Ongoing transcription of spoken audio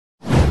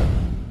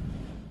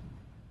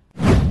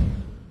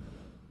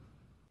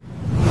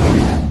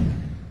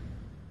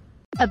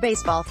A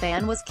baseball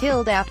fan was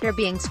killed after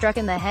being struck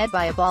in the head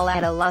by a ball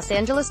at a Los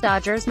Angeles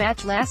Dodgers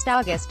match last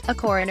August, a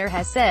coroner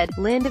has said.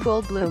 Linda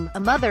Goldbloom, a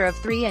mother of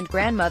 3 and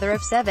grandmother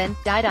of 7,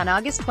 died on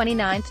August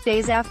 29,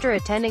 days after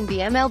attending the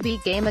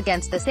MLB game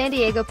against the San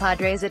Diego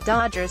Padres at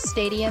Dodgers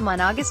Stadium on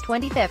August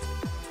 25.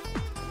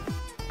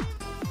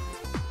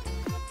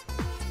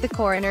 The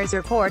coroner's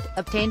report,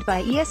 obtained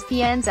by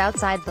ESPN's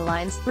Outside the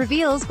Lines,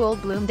 reveals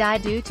Goldbloom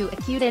died due to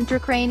acute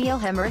intracranial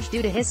hemorrhage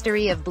due to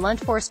history of blunt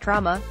force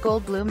trauma.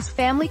 Goldbloom's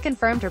family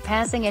confirmed her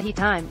passing at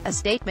time. A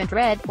statement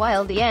read,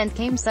 "While the end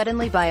came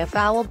suddenly by a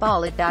foul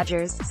ball at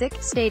Dodgers' sick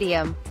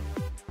stadium.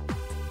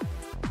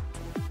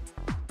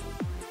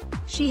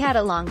 She had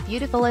a long,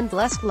 beautiful and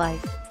blessed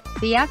life."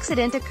 The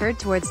accident occurred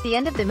towards the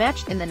end of the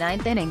match, in the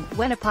 9th inning,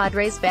 when a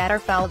Padres batter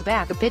fouled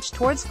back a pitch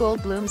towards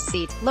Goldbloom's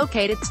seat,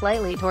 located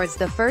slightly towards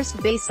the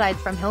first base side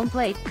from home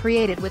plate,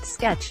 created with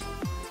sketch.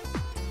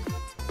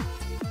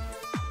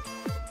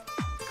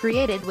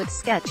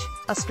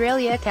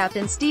 Australia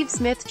captain Steve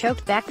Smith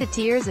choked back the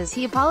tears as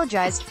he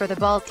apologized for the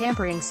ball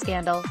tampering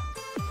scandal.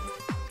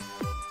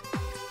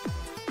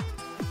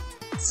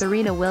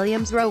 Serena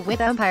Williams' row with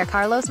umpire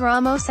Carlos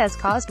Ramos has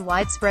caused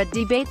widespread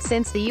debate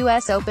since the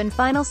U.S. Open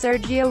final.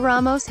 Sergio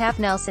Ramos' half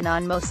Nelson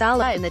on Mo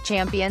Salah in the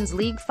Champions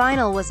League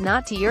final was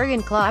not to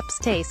Jurgen Klopp's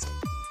taste.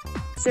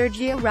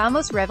 Sergio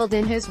Ramos reveled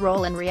in his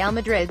role in Real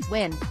Madrid's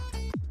win.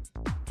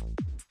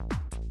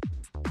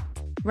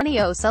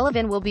 Ronnie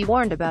O'Sullivan will be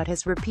warned about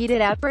his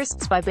repeated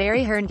outbursts by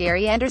Barry Hearn.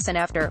 Gary Anderson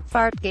after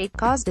Fartgate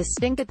caused a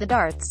stink at the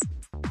darts.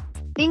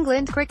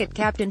 England cricket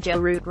captain Joe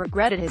Root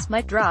regretted his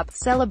mic drop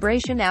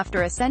celebration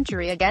after a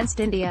century against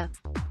India.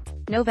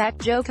 Novak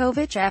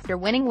Djokovic after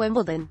winning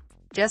Wimbledon.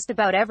 Just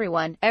about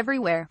everyone,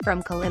 everywhere,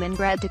 from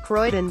Kaliningrad to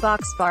Croydon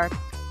Box Park.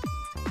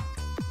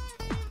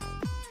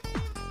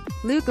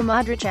 Luka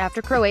Modric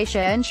after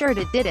Croatia ensured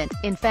it didn't,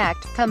 in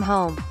fact, come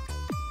home.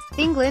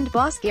 England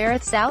boss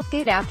Gareth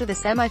Southgate after the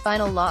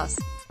semi-final loss.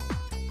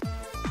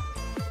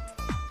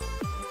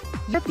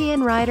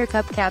 European Ryder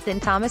Cup captain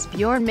Thomas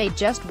Bjorn made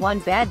just one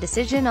bad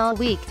decision all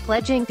week,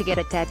 pledging to get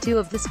a tattoo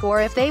of the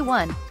score if they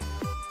won.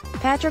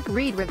 Patrick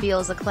Reed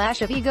reveals a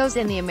clash of egos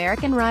in the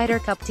American Ryder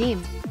Cup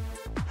team.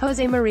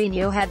 Jose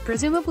Mourinho had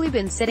presumably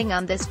been sitting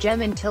on this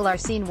gem until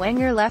Arsene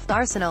Wenger left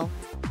Arsenal.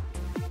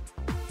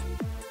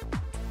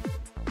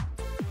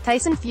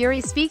 Tyson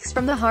Fury speaks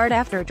from the heart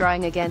after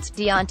drawing against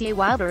Deontay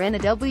Wilder in a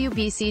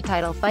WBC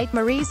title fight.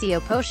 Mauricio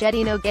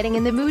Pochettino getting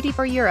in the mood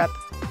for Europe.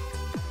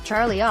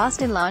 Charlie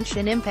Austin launched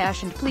an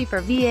impassioned plea for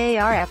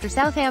VAR after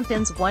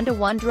Southampton's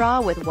 1-1 draw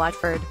with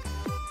Watford.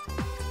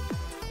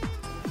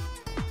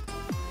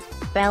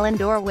 Ballon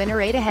d'Or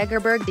winner Ada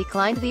Hegerberg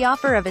declined the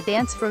offer of a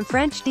dance from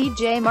French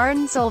DJ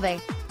Martin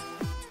Solveig.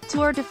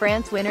 Tour de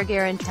France winner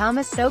Geraint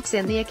Thomas soaks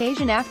in the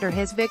occasion after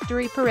his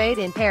victory parade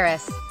in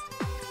Paris.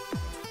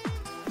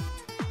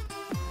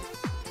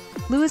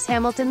 Lewis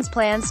Hamilton's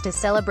plans to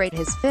celebrate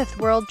his 5th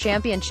World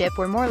Championship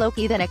were more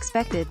low-key than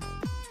expected.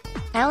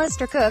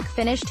 Alistair Cook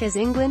finished his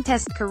England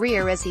Test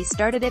career as he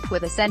started it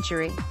with a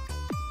century.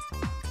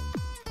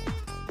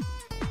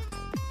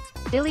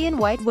 Dillian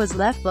White was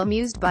left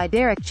bemused by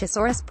Derek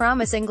Chisore's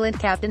promise. England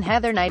captain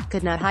Heather Knight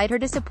could not hide her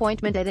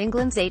disappointment at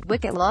England's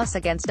 8-wicket loss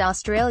against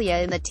Australia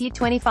in the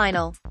T20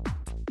 final.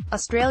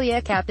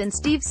 Australia captain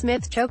Steve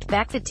Smith choked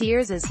back the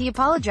tears as he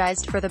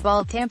apologised for the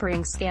ball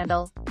tampering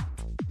scandal.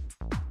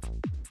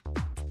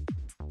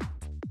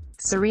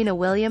 Serena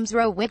Williams'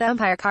 row with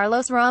umpire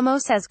Carlos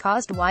Ramos has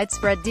caused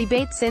widespread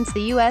debate since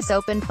the U.S.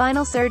 Open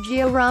final.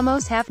 Sergio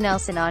Ramos' half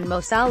Nelson on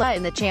Mo Salah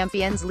in the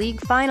Champions League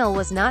final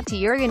was not to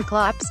Jurgen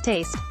Klopp's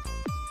taste.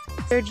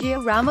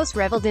 Sergio Ramos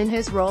reveled in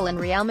his role in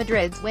Real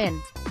Madrid's win.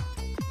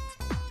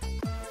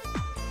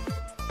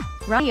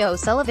 Ronnie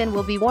O'Sullivan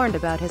will be warned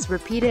about his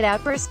repeated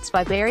outbursts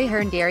by Barry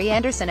Hearn. Gary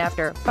Anderson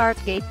after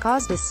Fartgate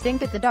caused a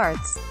stink at the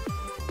darts.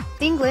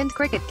 England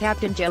cricket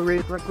captain Joe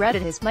Root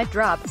regretted his mic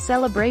drop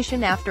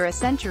celebration after a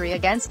century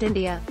against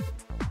India.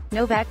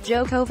 Novak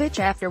Djokovic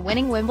after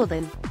winning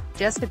Wimbledon.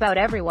 Just about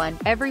everyone,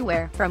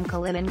 everywhere, from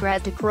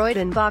Kaliningrad to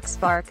Croydon Box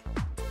Park.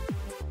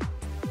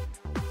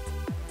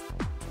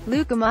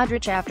 Luka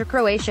Modric after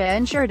Croatia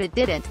ensured it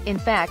didn't, in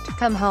fact,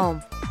 come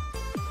home.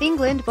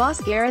 England boss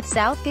Gareth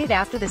Southgate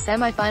after the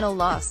semi-final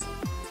loss.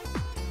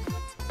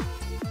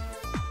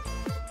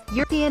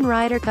 European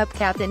Ryder Cup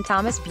captain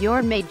Thomas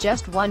Bjorn made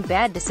just one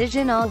bad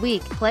decision all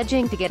week,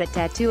 pledging to get a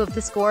tattoo of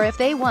the score if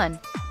they won.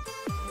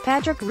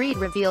 Patrick Reed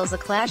reveals a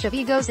clash of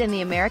egos in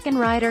the American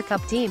Ryder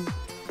Cup team.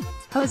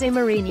 Jose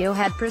Mourinho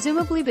had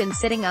presumably been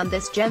sitting on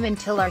this gem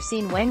until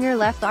Arsene Wenger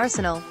left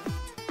Arsenal.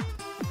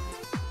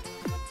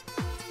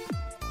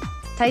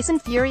 Tyson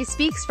Fury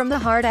speaks from the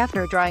heart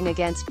after drawing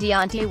against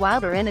Deontay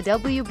Wilder in a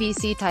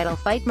WBC title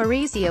fight.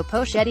 Mauricio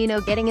Pochettino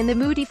getting in the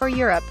mood for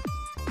Europe.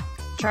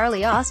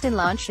 Charlie Austin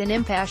launched an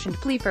impassioned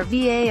plea for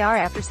VAR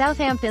after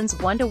Southampton's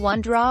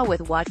 1-1 draw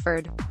with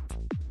Watford.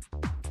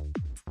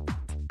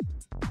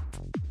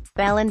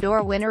 Ballon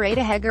d'Or winner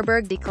Ada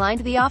Hegerberg declined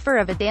the offer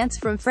of a dance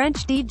from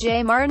French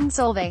DJ Martin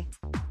Solveig.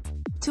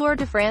 Tour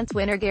de France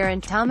winner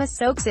Geraint Thomas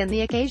soaks in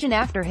the occasion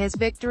after his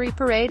victory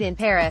parade in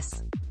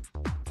Paris.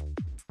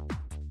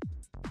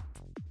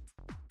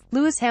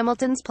 Lewis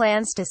Hamilton's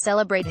plans to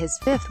celebrate his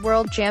 5th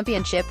World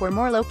Championship were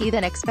more low-key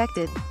than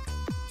expected.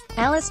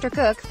 Alistair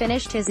Cook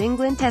finished his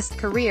England Test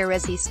career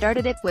as he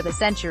started it with a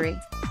century.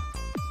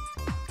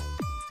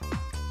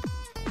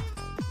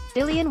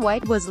 Dillian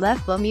White was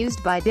left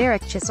bemused by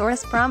Derek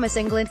Chisora's promise.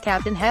 England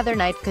captain Heather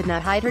Knight could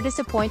not hide her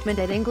disappointment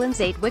at England's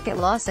 8-wicket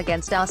loss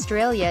against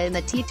Australia in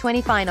the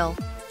T20 final.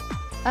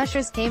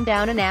 Ushers came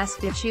down and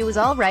asked if she was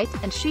all right,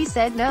 and she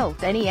said no.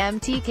 Then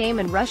EMT came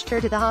and rushed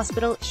her to the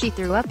hospital. She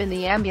threw up in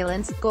the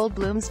ambulance,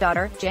 Goldbloom's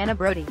daughter, Jana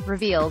Brodie,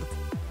 revealed.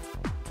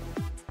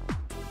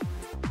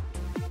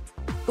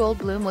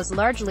 Goldbloom was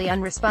largely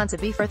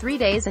unresponsive for 3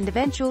 days and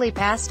eventually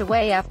passed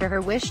away after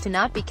her wish to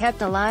not be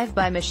kept alive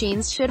by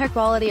machines should her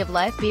quality of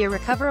life be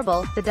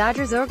irrecoverable. The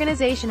Dodgers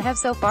organization have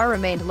so far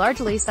remained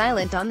largely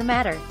silent on the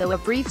matter, though a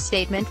brief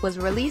statement was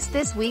released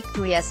this week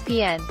to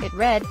ESPN. It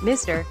read,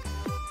 Mr.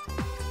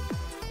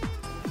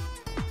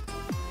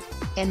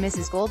 and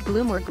Mrs.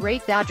 Goldbloom were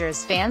great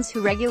Dodgers fans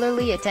who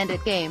regularly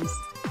attended games.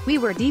 We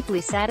were deeply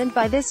saddened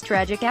by this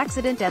tragic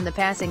accident and the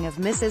passing of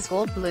Mrs.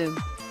 Goldbloom.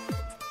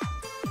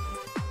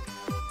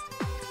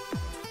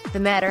 The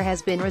matter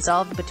has been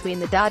resolved between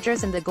the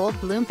Dodgers and the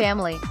Goldbloom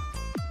family.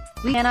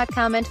 We cannot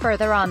comment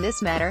further on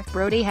this matter.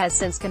 Brodie has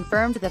since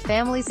confirmed the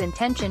family's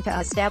intention to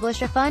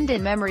establish a fund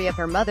in memory of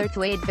her mother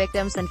to aid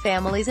victims and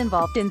families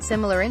involved in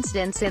similar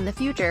incidents in the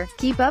future.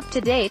 Keep up to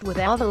date with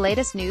all the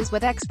latest news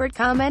with expert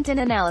comment and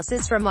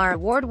analysis from our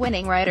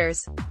award-winning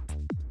writers.